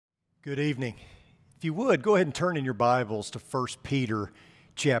Good evening. If you would, go ahead and turn in your Bibles to 1 Peter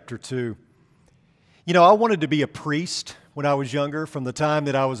chapter 2. You know, I wanted to be a priest when I was younger. From the time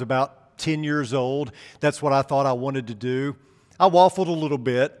that I was about 10 years old, that's what I thought I wanted to do. I waffled a little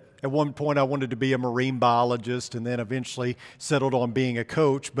bit. At one point, I wanted to be a marine biologist and then eventually settled on being a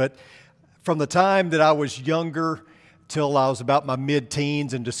coach. But from the time that I was younger till I was about my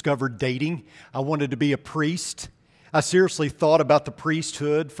mid-teens and discovered dating, I wanted to be a priest. I seriously thought about the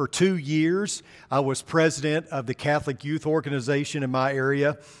priesthood. For 2 years, I was president of the Catholic Youth Organization in my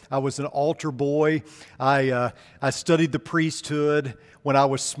area. I was an altar boy. I studied the priesthood. When I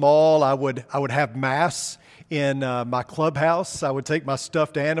was small, I would have Mass in my clubhouse. I would take my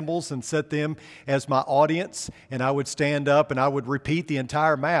stuffed animals and set them as my audience, and I would stand up and I would repeat the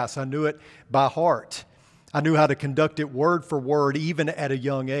entire Mass. I knew it by heart. I knew how to conduct it word for word, even at a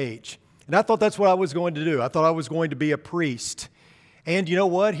young age. And I thought that's what I was going to do. I thought I was going to be a priest. And you know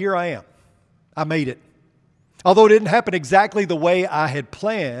what? Here I am. I made it. Although it didn't happen exactly the way I had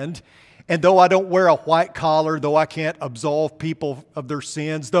planned, and though I don't wear a white collar, though I can't absolve people of their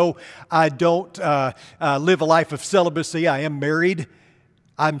sins, though I don't live a life of celibacy, I am married,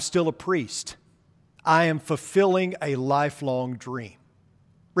 I'm still a priest. I am fulfilling a lifelong dream.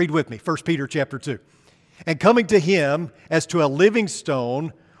 Read with me, 1 Peter chapter 2. And coming to him as to a living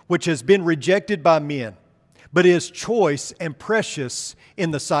stone, which has been rejected by men, but is choice and precious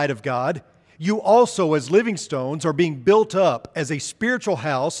in the sight of God, you also as living stones are being built up as a spiritual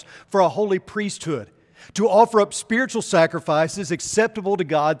house for a holy priesthood, to offer up spiritual sacrifices acceptable to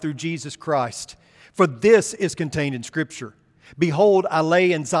God through Jesus Christ. For this is contained in Scripture. Behold, I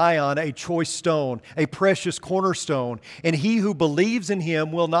lay in Zion a choice stone, a precious cornerstone, and he who believes in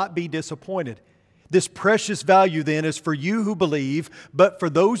him will not be disappointed. This precious value then is for you who believe, but for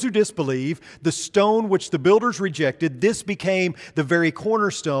those who disbelieve, the stone which the builders rejected, this became the very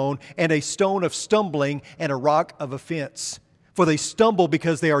cornerstone and a stone of stumbling and a rock of offense. For they stumble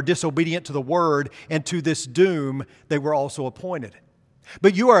because they are disobedient to the word, and to this doom they were also appointed.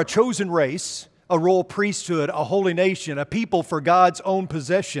 But you are a chosen race, a royal priesthood, a holy nation, a people for God's own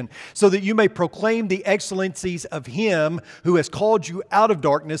possession, so that you may proclaim the excellencies of him who has called you out of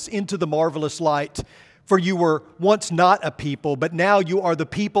darkness into the marvelous light. For you were once not a people, but now you are the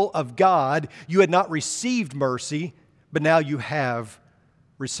people of God. You had not received mercy, but now you have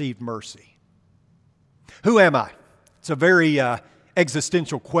received mercy. Who am I? It's a very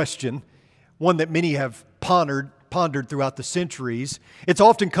existential question, one that many have pondered throughout the centuries. It's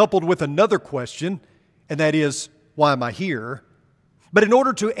often coupled with another question, and that is, why am I here? But in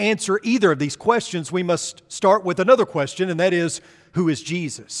order to answer either of these questions, we must start with another question, and that is, who is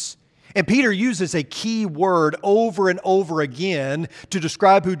Jesus? And Peter uses a key word over and over again to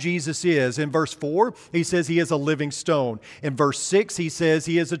describe who Jesus is. In verse 4, he says he is a living stone. In verse 6, he says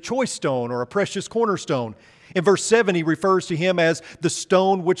he is a choice stone or a precious cornerstone. In verse 7, he refers to him as the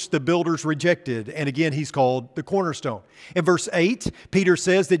stone which the builders rejected. And again, he's called the cornerstone. In verse 8, Peter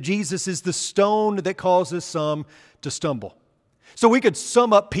says that Jesus is the stone that causes some to stumble. So we could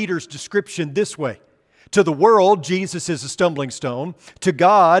sum up Peter's description this way. To the world, Jesus is a stumbling stone. To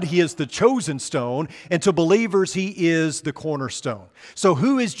God, he is the chosen stone. And to believers, he is the cornerstone. So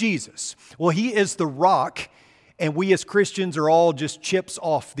who is Jesus? Well, he is the rock, and we as Christians are all just chips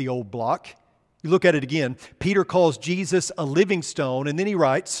off the old block. You look at it again. Peter calls Jesus a living stone, and then he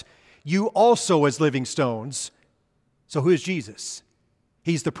writes, you also as living stones. So who is Jesus?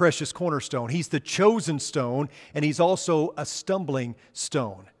 He's the precious cornerstone. He's the chosen stone, and he's also a stumbling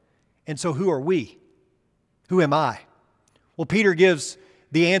stone. And so who are we? Who am I? Well, Peter gives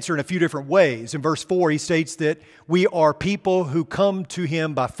the answer in a few different ways. In verse 4, he states that we are people who come to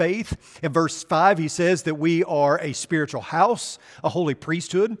him by faith. In verse 5, he says that we are a spiritual house, a holy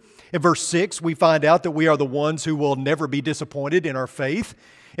priesthood. In verse 6, we find out that we are the ones who will never be disappointed in our faith.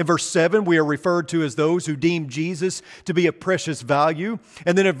 In verse 7, we are referred to as those who deem Jesus to be of precious value.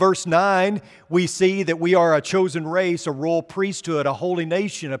 And then in verse 9, we see that we are a chosen race, a royal priesthood, a holy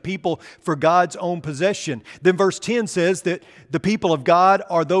nation, a people for God's own possession. Then verse 10 says that the people of God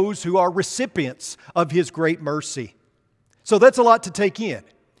are those who are recipients of his great mercy. So that's a lot to take in.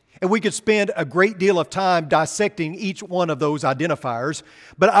 And we could spend a great deal of time dissecting each one of those identifiers.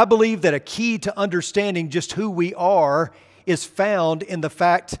 But I believe that a key to understanding just who we are is found in the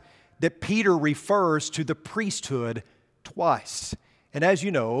fact that Peter refers to the priesthood twice. And as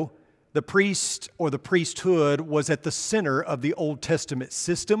you know, the priest or the priesthood was at the center of the Old Testament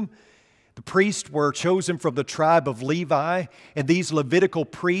system. The priests were chosen from the tribe of Levi, and these Levitical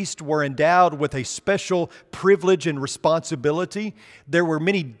priests were endowed with a special privilege and responsibility. There were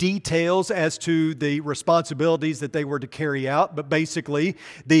many details as to the responsibilities that they were to carry out, but basically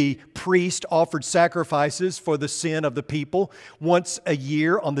the priest offered sacrifices for the sin of the people. Once a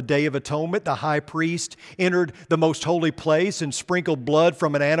year on the Day of Atonement, the high priest entered the most holy place and sprinkled blood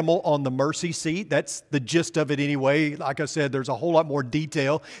from an animal on the mercy seat. That's the gist of it anyway. Like I said, there's a whole lot more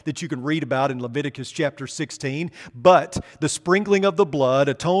detail that you can read about in Leviticus chapter 16, but the sprinkling of the blood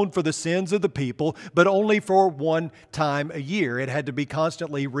atoned for the sins of the people, but only for one time a year. It had to be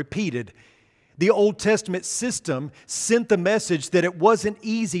constantly repeated. The Old Testament system sent the message that it wasn't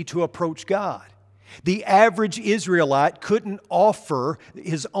easy to approach God. The average Israelite couldn't offer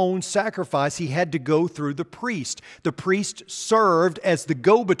his own sacrifice. He had to go through the priest. The priest served as the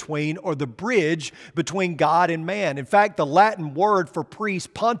go-between or the bridge between God and man. In fact, the Latin word for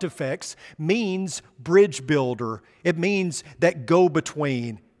priest, pontifex, means bridge builder. It means that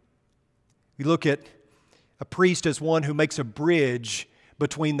go-between. You look at a priest as one who makes a bridge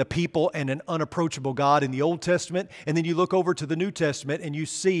between the people and an unapproachable God in the Old Testament, and then you look over to the New Testament and you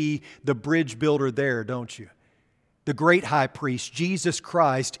see the bridge builder there, don't you? The great high priest, Jesus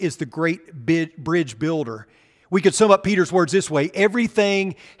Christ, is the great bridge builder. We could sum up Peter's words this way: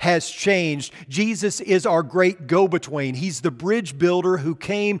 everything has changed. Jesus is our great go-between. He's the bridge builder who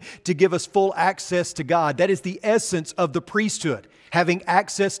came to give us full access to God. That is the essence of the priesthood, having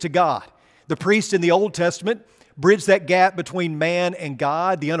access to God. The priest in the Old Testament bridge that gap between man and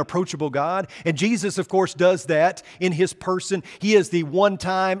God, the unapproachable God. And Jesus, of course, does that in His person. He is the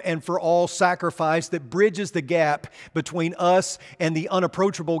one-time and for all sacrifice that bridges the gap between us and the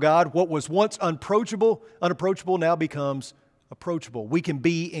unapproachable God. What was once unapproachable now becomes approachable. We can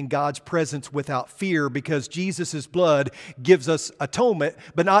be in God's presence without fear because Jesus' blood gives us atonement.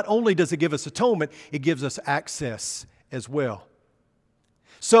 But not only does it give us atonement, it gives us access as well.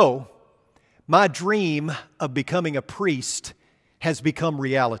 So, my dream of becoming a priest has become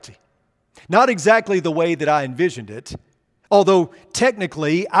reality. Not exactly the way that I envisioned it, although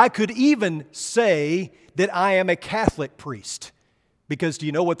technically I could even say that I am a Catholic priest. Because do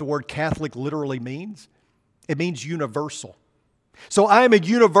you know what the word Catholic literally means? It means universal. So I am a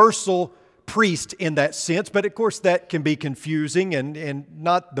universal priest in that sense, but of course that can be confusing and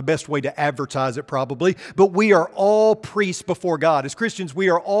not the best way to advertise it probably, but we are all priests before God. As Christians, we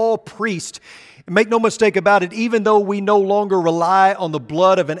are all priests. Make no mistake about it, even though we no longer rely on the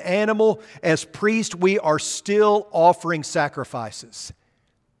blood of an animal, as priests, we are still offering sacrifices.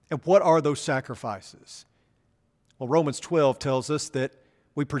 And what are those sacrifices? Well, Romans 12 tells us that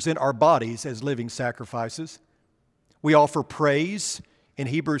we present our bodies as living sacrifices. We offer praise. In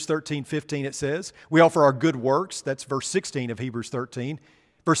Hebrews 13:15 it says, we offer our good works. That's verse 16 of Hebrews 13.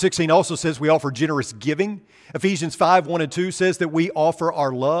 Verse 16 also says we offer generous giving. Ephesians 5:1-2 says that we offer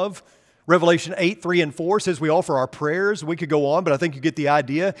our love. Revelation 8:3-4 says we offer our prayers. We could go on, but I think you get the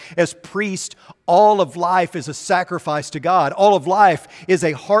idea. As priests, all of life is a sacrifice to God. All of life is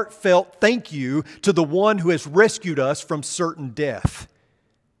a heartfelt thank you to the one who has rescued us from certain death.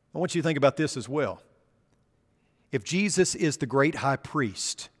 I want you to think about this as well. If Jesus is the great high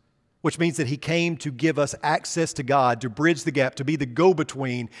priest, which means that He came to give us access to God, to bridge the gap, to be the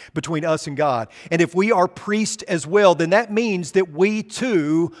go-between between us and God. And if we are priests as well, then that means that we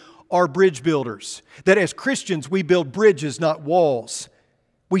too are bridge builders. That as Christians, we build bridges, not walls.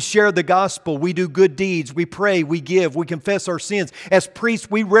 We share the gospel, we do good deeds, we pray, we give, we confess our sins. As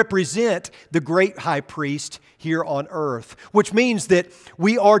priests, we represent the great high priest here on earth, which means that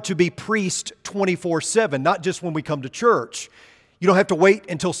we are to be priests 24/7, not just when we come to church. You don't have to wait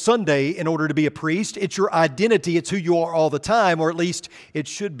until Sunday in order to be a priest. It's your identity, it's who you are all the time, or at least it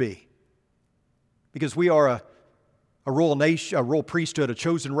should be. Because we are a royal nation, a royal priesthood, a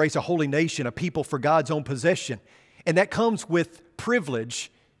chosen race, a holy nation, a people for God's own possession. And that comes with privilege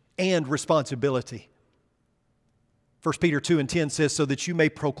and responsibility. 1 Peter 2:10 says, so that you may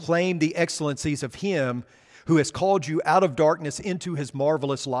proclaim the excellencies of Him who has called you out of darkness into His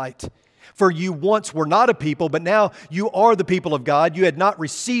marvelous light. For you once were not a people, but now you are the people of God. You had not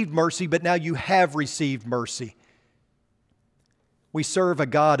received mercy, but now you have received mercy. We serve a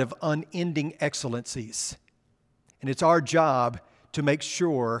God of unending excellencies. And it's our job to make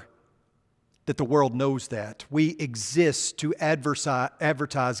sure that the world knows that. We exist to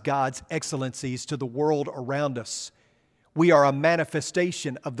advertise God's excellencies to the world around us. We are a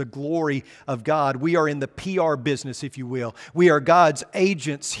manifestation of the glory of God. We are in the PR business, if you will. We are God's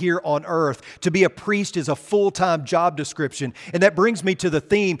agents here on earth. To be a priest is a full-time job description. And that brings me to the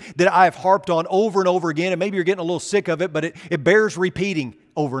theme that I've harped on over and over again, and maybe you're getting a little sick of it, but it bears repeating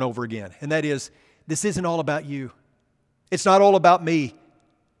over and over again. And that is, this isn't all about you. It's not all about me.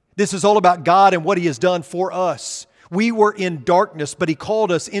 This is all about God and what He has done for us. We were in darkness, but He called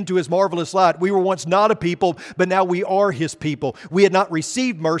us into His marvelous light. We were once not a people, but now we are His people. We had not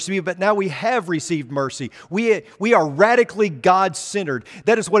received mercy, but now we have received mercy. We are radically God-centered.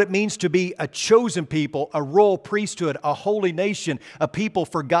 That is what it means to be a chosen people, a royal priesthood, a holy nation, a people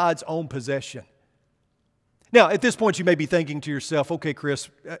for God's own possession. Now, at this point, you may be thinking to yourself, okay, Chris,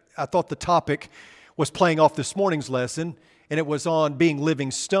 I thought the topic was playing off this morning's lesson, and it was on being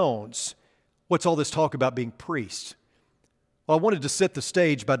living stones. What's all this talk about being priests? Well, I wanted to set the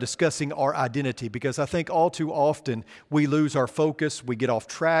stage by discussing our identity, because I think all too often we lose our focus, we get off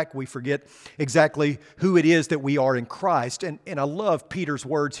track, we forget exactly who it is that we are in Christ. And I love Peter's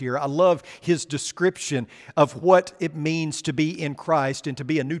words here. I love his description of what it means to be in Christ and to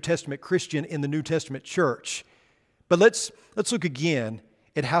be a New Testament Christian in the New Testament church. But let's look again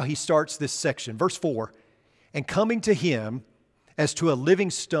at how he starts this section. Verse 4, "And coming to Him as to a living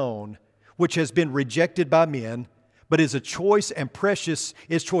stone, which has been rejected by men, but is choice and precious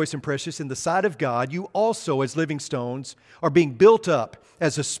in the sight of God, you also, as living stones, are being built up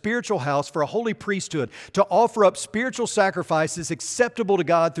as a spiritual house for a holy priesthood, to offer up spiritual sacrifices acceptable to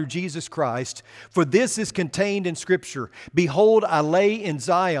God through Jesus Christ. For this is contained in Scripture. Behold, I lay in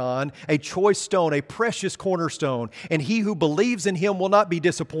Zion a choice stone, a precious cornerstone, and he who believes in Him will not be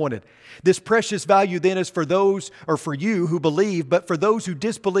disappointed. This precious value then is for those, or for you who believe, but for those who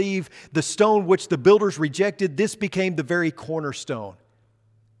disbelieve, the stone which the builders rejected, this became the very cornerstone."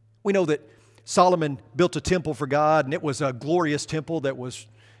 We know that Solomon built a temple for God, and it was a glorious temple that was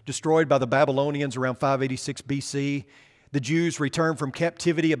destroyed by the Babylonians around 586 BC. The Jews returned from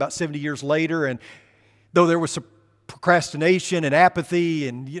captivity about 70 years later, and though there was some procrastination and apathy,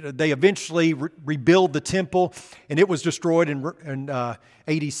 and they eventually rebuilt the temple, and it was destroyed in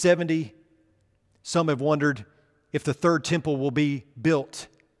AD 70. Some have wondered if the third temple will be built,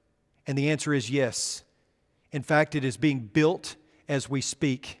 and the answer is yes. In fact, it is being built as we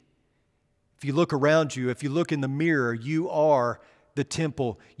speak. If you look around you, if you look in the mirror, you are the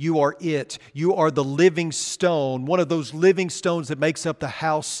temple. You are it. You are the living stone, one of those living stones that makes up the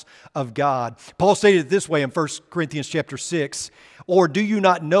house of God. Paul stated it this way in 1 Corinthians chapter 6, "Or do you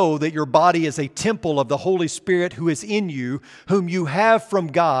not know that your body is a temple of the Holy Spirit who is in you, whom you have from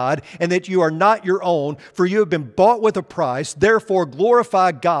God, and that you are not your own, for you have been bought with a price. Therefore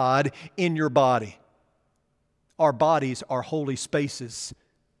glorify God in your body." Our bodies are holy spaces.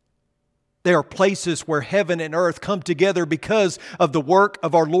 They are places where heaven and earth come together because of the work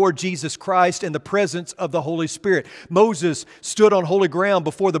of our Lord Jesus Christ and the presence of the Holy Spirit. Moses stood on holy ground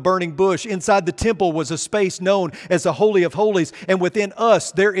before the burning bush. Inside the temple was a space known as the Holy of Holies, and within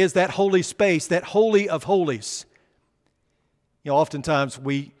us there is that holy space, that Holy of Holies. Oftentimes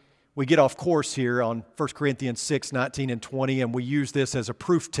we get off course here on 1 Corinthians 6, 19 and 20, and we use this as a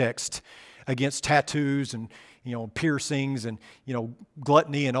proof text against tattoos and piercings and,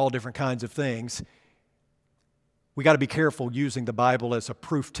 gluttony and all different kinds of things. We got to be careful using the Bible as a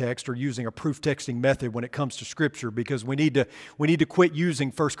proof text or using a proof texting method when it comes to Scripture, because we need to quit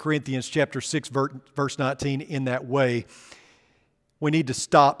using 1 Corinthians chapter 6, verse 19 in that way. We need to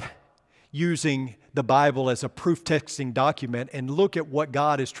stop using the Bible as a proof texting document and look at what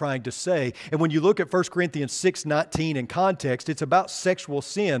God is trying to say. And when you look at 1 Corinthians 6:19 in context, it's about sexual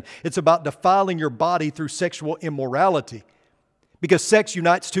sin. It's about defiling your body through sexual immorality. Because sex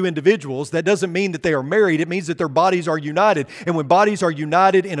unites two individuals, that doesn't mean that they are married. It means that their bodies are united. And when bodies are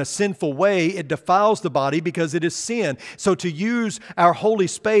united in a sinful way, it defiles the body because it is sin. So to use our holy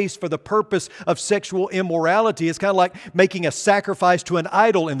space for the purpose of sexual immorality is kind of like making a sacrifice to an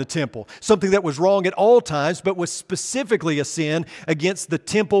idol in the temple. Something that was wrong at all times, but was specifically a sin against the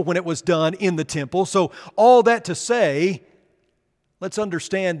temple when it was done in the temple. So all that to say, let's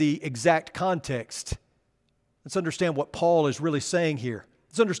understand the exact context. Let's understand what Paul is really saying here.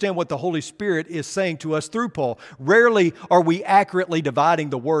 Let's understand what the Holy Spirit is saying to us through Paul. Rarely are we accurately dividing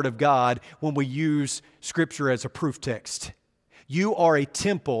the Word of God when we use Scripture as a proof text. You are a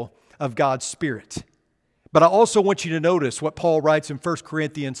temple of God's Spirit. But I also want you to notice what Paul writes in 1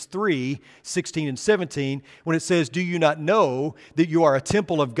 Corinthians 3, 16 and 17, when it says, "Do you not know that you are a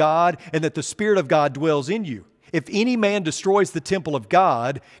temple of God and that the Spirit of God dwells in you? If any man destroys the temple of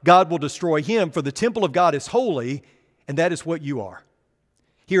God, God will destroy him, for the temple of God is holy, and that is what you are."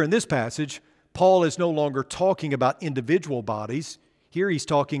 Here in this passage, Paul is no longer talking about individual bodies. Here he's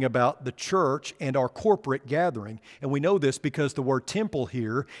talking about the church and our corporate gathering. And we know this because the word temple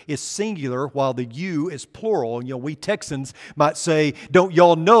here is singular while the you is plural. And, we Texans might say, don't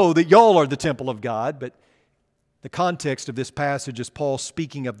y'all know that y'all are the temple of God? But the context of this passage is Paul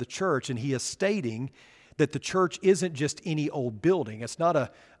speaking of the church, and he is stating that the church isn't just any old building. It's not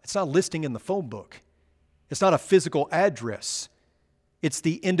a listing in the phone book. It's not a physical address. It's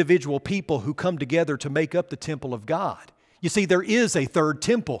the individual people who come together to make up the temple of God. You see, there is a third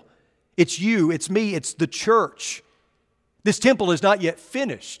temple. It's you, it's me, it's the church. This temple is not yet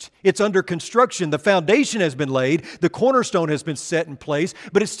finished. It's under construction. The foundation has been laid. The cornerstone has been set in place,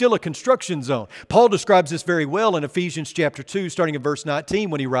 but it's still a construction zone. Paul describes this very well in Ephesians chapter 2, starting in verse 19,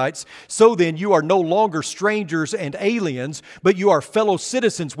 when he writes, "So then you are no longer strangers and aliens, but you are fellow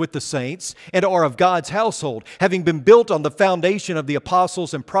citizens with the saints and are of God's household, having been built on the foundation of the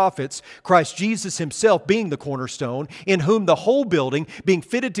apostles and prophets, Christ Jesus himself being the cornerstone, in whom the whole building, being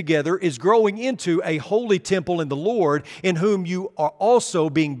fitted together, is growing into a holy temple in the Lord, in whom you are also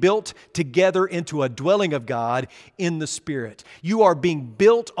being built together into a dwelling of God in the Spirit." You are being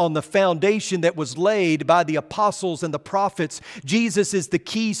built on the foundation that was laid by the apostles and the prophets. Jesus is the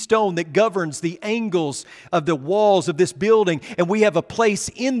keystone that governs the angles of the walls of this building, and we have a place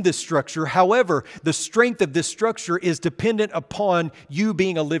in this structure. However, the strength of this structure is dependent upon you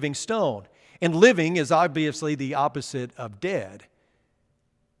being a living stone. And living is obviously the opposite of dead.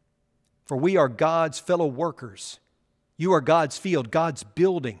 For we are God's fellow workers. You are God's field, God's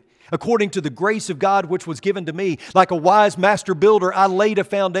building. According to the grace of God which was given to me, like a wise master builder, I laid a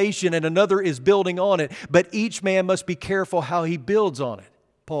foundation and another is building on it. But each man must be careful how he builds on it,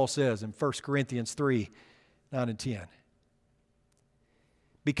 Paul says in 1 Corinthians 3, 9 and 10.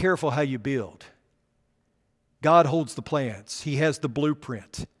 Be careful how you build. God holds the plans. He has the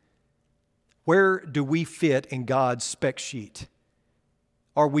blueprint. Where do we fit in God's spec sheet?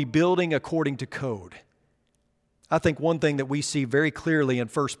 Are we building according to code? I think one thing that we see very clearly in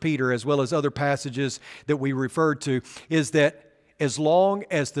 1 Peter, as well as other passages that we referred to, is that as long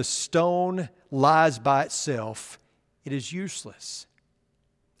as the stone lies by itself, it is useless.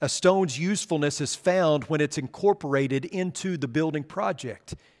 A stone's usefulness is found when it's incorporated into the building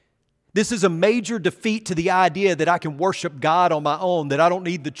project. This is a major defeat to the idea that I can worship God on my own, that I don't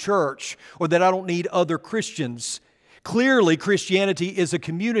need the church, or that I don't need other Christians. Clearly, Christianity is a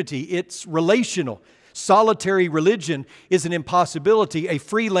community. It's relational. Solitary religion is an impossibility. A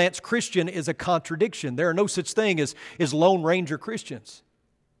freelance Christian is a contradiction. There are no such thing as Lone Ranger Christians.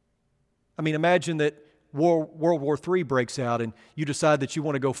 I mean, imagine that World War III breaks out and you decide that you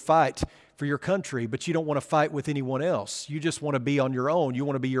want to go fight for your country, but you don't want to fight with anyone else. You just want to be on your own. You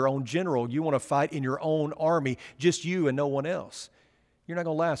want to be your own general. You want to fight in your own army, just you and no one else. You're not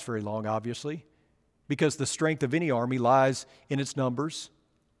going to last very long, obviously, because the strength of any army lies in its numbers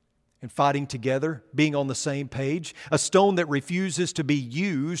and fighting together, being on the same page. A stone that refuses to be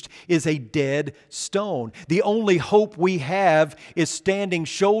used is a dead stone. The only hope we have is standing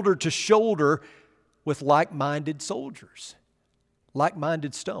shoulder to shoulder with like-minded soldiers,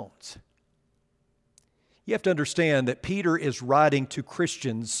 like-minded stones. You have to understand that Peter is writing to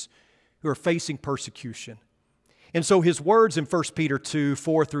Christians who are facing persecution. And so his words in 1 Peter 2,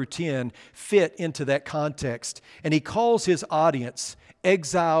 4 through 10 fit into that context. And he calls his audience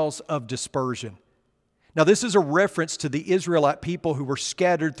exiles of dispersion. Now, this is a reference to the Israelite people who were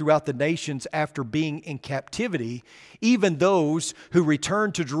scattered throughout the nations after being in captivity. Even those who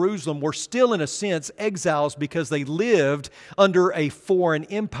returned to Jerusalem were still, in a sense, exiles because they lived under a foreign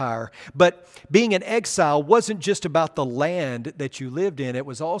empire. But being an exile wasn't just about the land that you lived in, it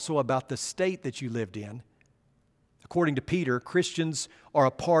was also about the state that you lived in. According to Peter, Christians are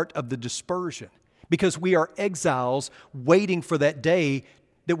a part of the dispersion because we are exiles waiting for that day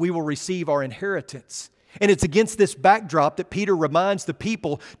that we will receive our inheritance. And it's against this backdrop that Peter reminds the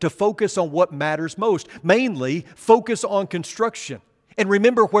people to focus on what matters most, mainly focus on construction. And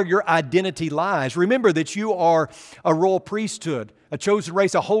remember where your identity lies. Remember that you are a royal priesthood, a chosen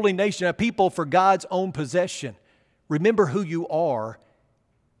race, a holy nation, a people for God's own possession. Remember who you are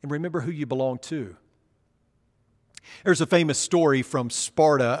and remember who you belong to. There's a famous story from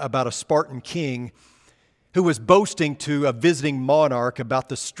Sparta about a Spartan king who was boasting to a visiting monarch about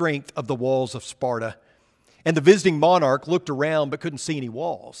the strength of the walls of Sparta. And the visiting monarch looked around but couldn't see any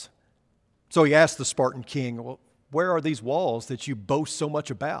walls. So he asked the Spartan king, "Well, where are these walls that you boast so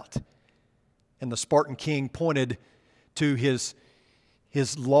much about?" And the Spartan king pointed to his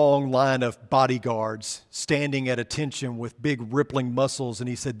long line of bodyguards standing at attention with big rippling muscles, and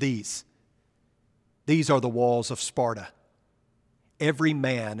he said, These are the walls of Sparta, every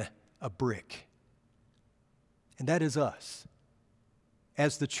man a brick. And that is us.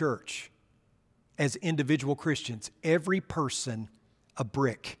 As the church, as individual Christians, every person a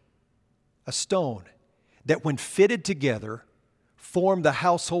brick, a stone, that when fitted together, form the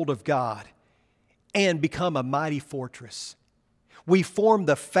household of God and become a mighty fortress. We form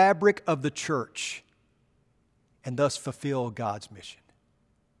the fabric of the church and thus fulfill God's mission.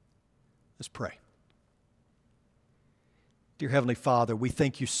 Let's pray. Dear Heavenly Father, we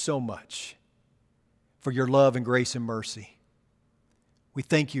thank you so much for your love and grace and mercy. We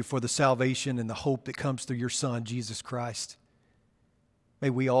thank you for the salvation and the hope that comes through your Son, Jesus Christ.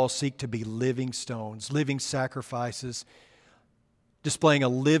 May we all seek to be living stones, living sacrifices, displaying a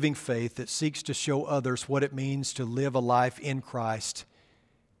living faith that seeks to show others what it means to live a life in Christ.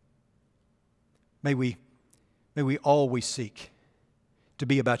 May we always seek to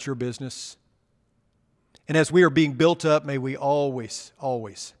be about your business. And as we are being built up, may we always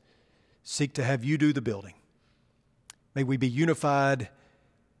seek to have you do the building. May we be unified.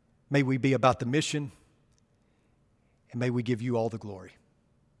 May we be about the mission. And may we give you all the glory.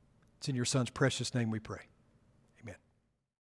 It's in your Son's precious name we pray.